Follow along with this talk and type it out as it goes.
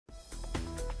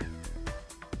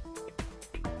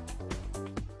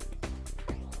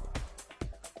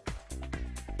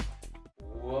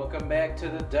welcome back to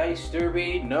the Dice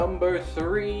Derby number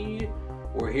 3.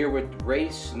 We're here with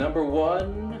race number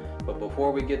 1, but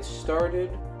before we get started,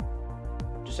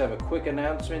 just have a quick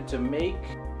announcement to make.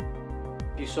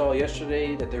 You saw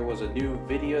yesterday that there was a new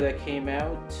video that came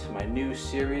out, my new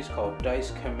series called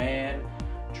Dice Command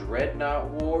Dreadnought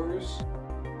Wars.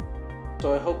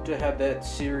 So I hope to have that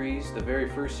series, the very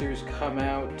first series, come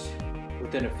out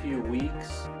within a few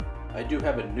weeks. I do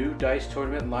have a new dice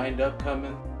tournament lined up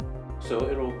coming, so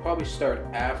it'll probably start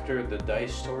after the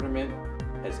dice tournament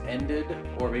has ended,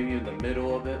 or maybe in the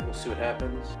middle of it. We'll see what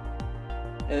happens.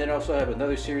 And then also I have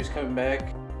another series coming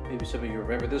back. Maybe some of you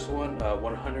remember this one,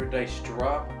 100 Dice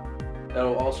Drop.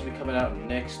 That'll also be coming out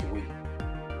next week.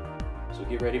 So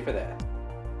get ready for that.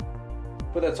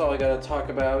 But that's all I gotta talk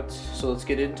about, so let's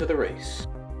get into the race.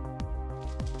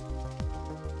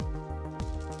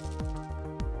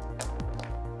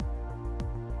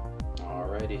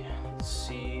 Alrighty, let's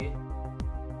see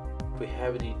if we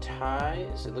have any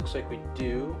ties. It looks like we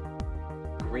do.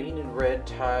 Green and red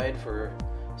tied for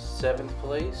 7th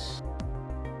place.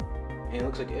 And it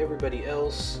looks like everybody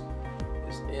else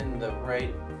is in the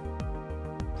right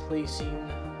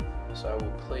placing, so I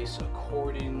will place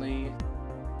accordingly.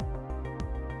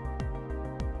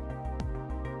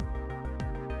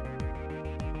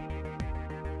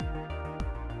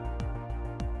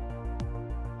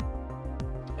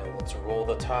 And let's roll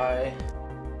the tie.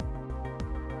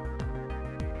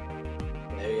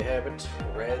 And there you have it,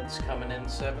 Reds coming in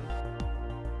 7th.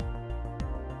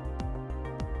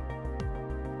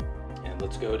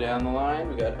 Let's go down the line.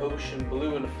 We got Ocean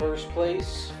Blue in 1st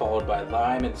place, followed by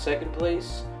Lime in 2nd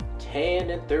place, Tan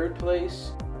in 3rd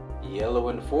place, Yellow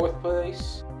in 4th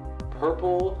place,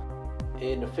 Purple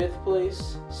in 5th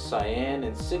place, Cyan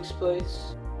in 6th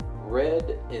place,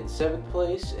 Red in 7th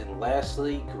place, and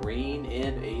lastly Green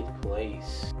in 8th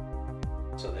place.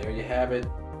 So there you have it.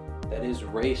 That is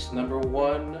race number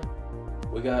 1.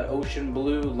 We got Ocean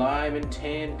Blue, Lime, and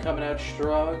Tan coming out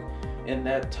strong in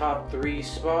that top 3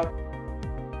 spot.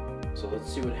 So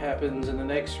let's see what happens in the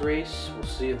next race. We'll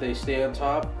see if they stay on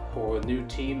top or new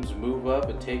teams move up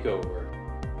and take over.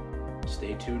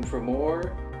 Stay tuned for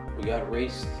more. We got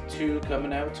race 2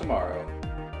 coming out tomorrow.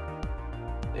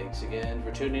 Thanks again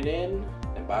for tuning in,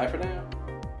 and bye for now.